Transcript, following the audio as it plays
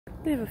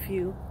They have a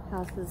few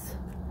houses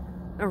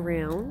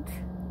around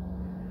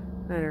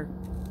that are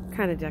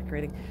kind of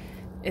decorating.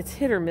 It's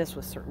hit or miss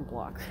with certain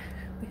blocks.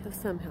 We have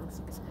some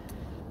houses.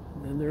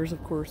 And then there's,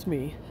 of course,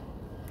 me.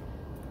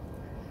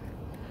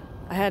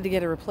 I had to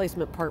get a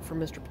replacement part for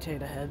Mr.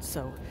 Potato Head,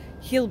 so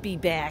he'll be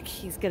back.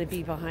 He's going to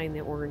be behind the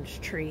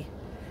orange tree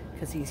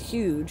because he's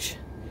huge.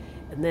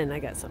 And then I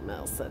got something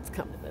else that's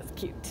coming that's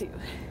cute too.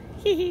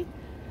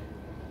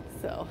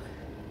 So,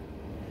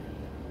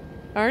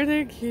 aren't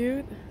they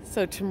cute?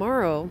 So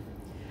tomorrow,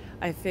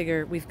 I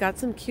figure we've got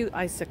some cute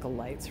icicle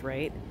lights,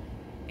 right?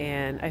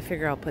 And I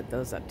figure I'll put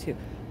those up too.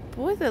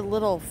 Boy, the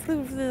little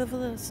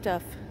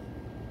stuff.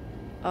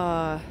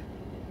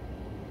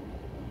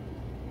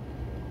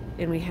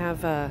 And we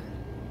have,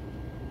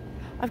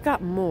 I've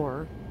got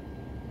more.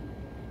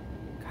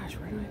 Gosh,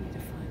 where do I need to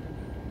find them?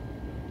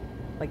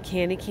 Like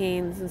candy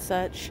canes and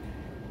such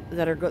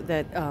that are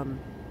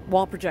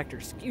wall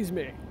projectors. Excuse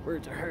me,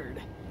 words are hard.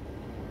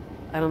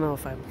 I don't know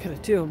if I'm gonna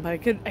do them, but I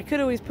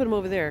could always put them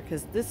over there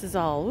because this is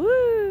all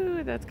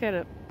woo. That's kind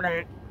of,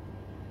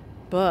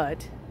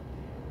 but,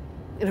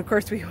 and of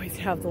course we always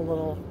have the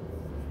little.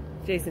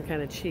 Jason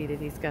kind of cheated.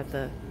 He's got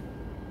the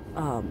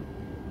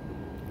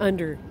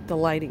under the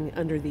lighting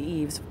under the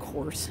eaves, of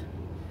course.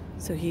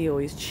 So he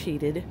always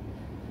cheated.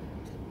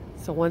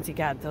 So once he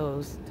got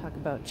those, talk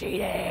about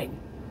cheating.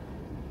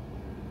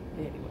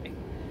 Anyway.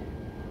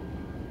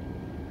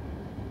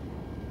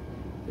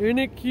 Isn't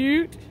it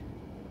cute?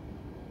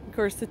 Of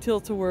course, the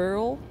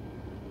tilt-a-whirl.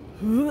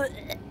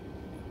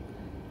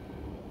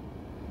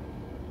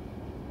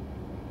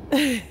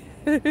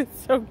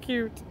 It's so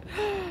cute.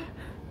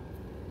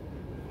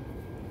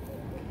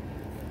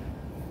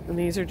 And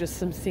these are just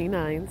some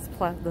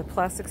C9s, the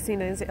plastic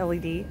C9s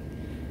LED.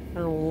 I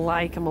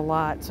like them a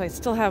lot. So I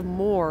still have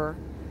more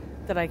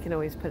that I can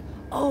always put.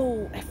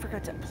 Oh, I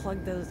forgot to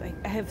plug those. I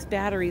have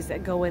batteries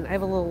that go in. I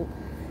have a little,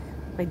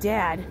 my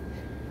dad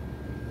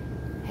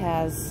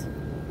has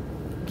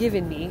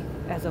given me,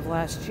 as of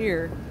last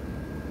year,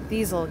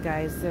 these little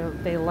guys.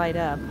 They light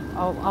up.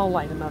 I'll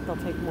light them up. I'll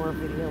take more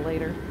video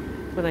later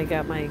when I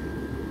got my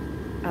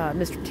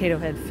Mr. Potato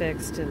Head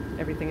fixed and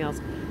everything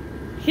else.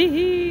 Hee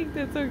hee,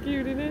 that's so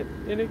cute, isn't it?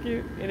 Isn't it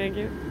cute? Isn't it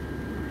cute?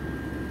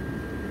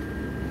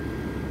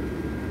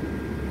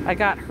 I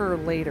got her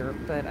later,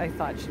 but I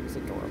thought she was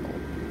adorable.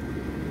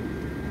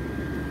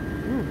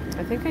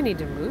 I think I need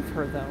to move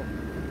her though.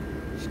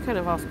 She's kind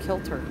of off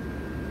kilter.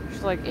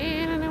 She's like,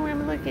 I don't know where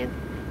I'm looking.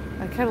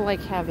 I kind of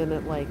like having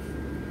it like,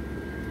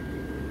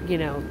 you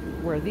know,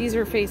 where these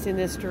are facing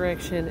this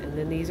direction and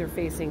then these are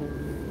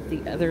facing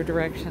the other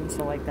direction,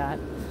 so like that.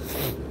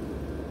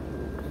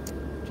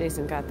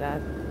 Jason got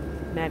that.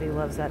 Maddie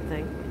loves that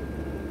thing.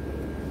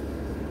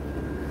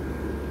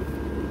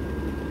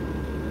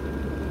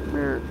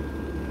 There,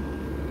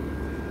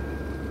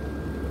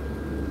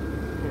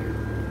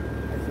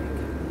 I think.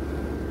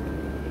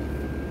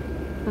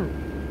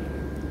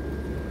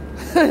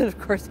 And of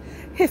course,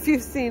 if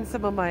you've seen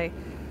some of my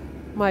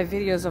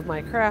videos of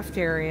my craft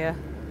area,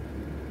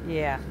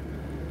 yeah,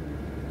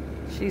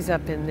 she's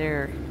up in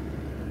there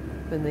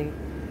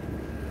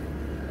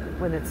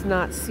when it's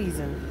not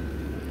season,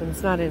 when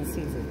it's not in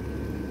season.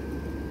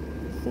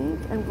 I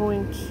think I'm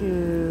going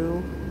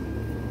to,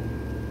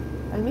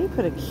 I may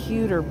put a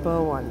cuter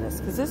bow on this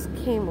because this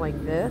came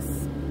like this,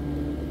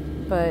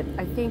 but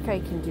I think I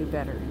can do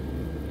better.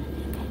 I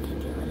think I can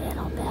do a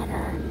little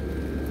better.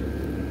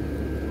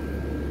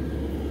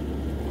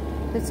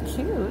 It's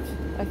cute.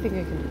 I think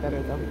I can do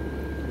better though.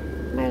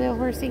 My little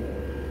horsey.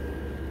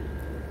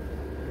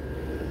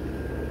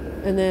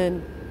 And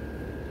then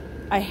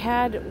I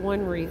had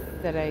one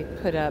wreath that I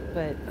put up,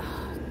 but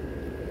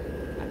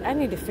I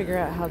need to figure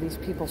out how these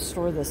people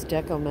store this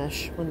deco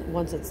mesh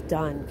once it's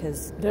done,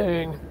 because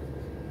dang.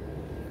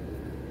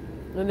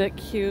 Isn't that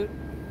cute?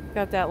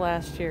 Got that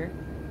last year.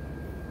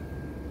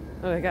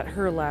 Oh, I got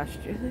her last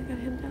year. I got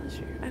him last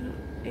year. I don't.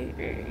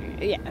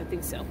 Yeah, I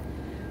think so.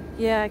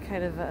 Yeah, I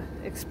kind of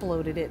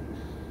exploded it.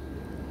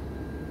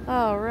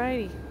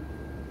 Alrighty.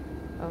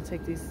 I'll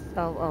take these.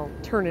 I'll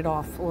turn it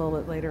off a little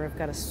bit later. I've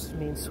got a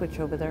main switch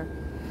over there.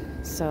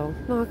 So,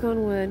 knock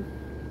on wood.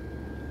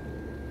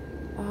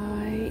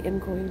 I am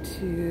going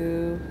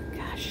to,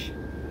 gosh,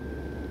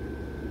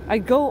 I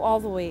go all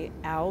the way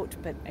out,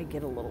 but I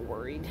get a little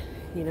worried.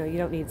 You know, you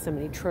don't need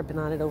somebody tripping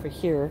on it over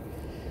here,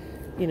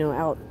 you know,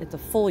 out at the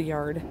full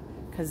yard,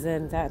 because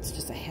then that's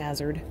just a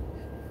hazard.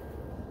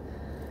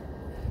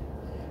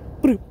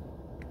 I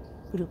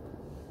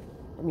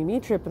mean, me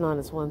tripping on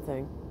it's one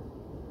thing.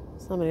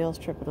 Somebody else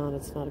tripping on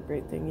it's not a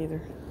great thing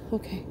either.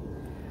 Okay.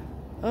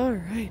 All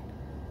right.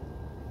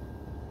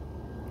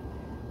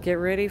 Get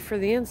ready for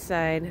the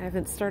inside. I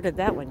haven't started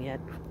that one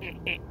yet.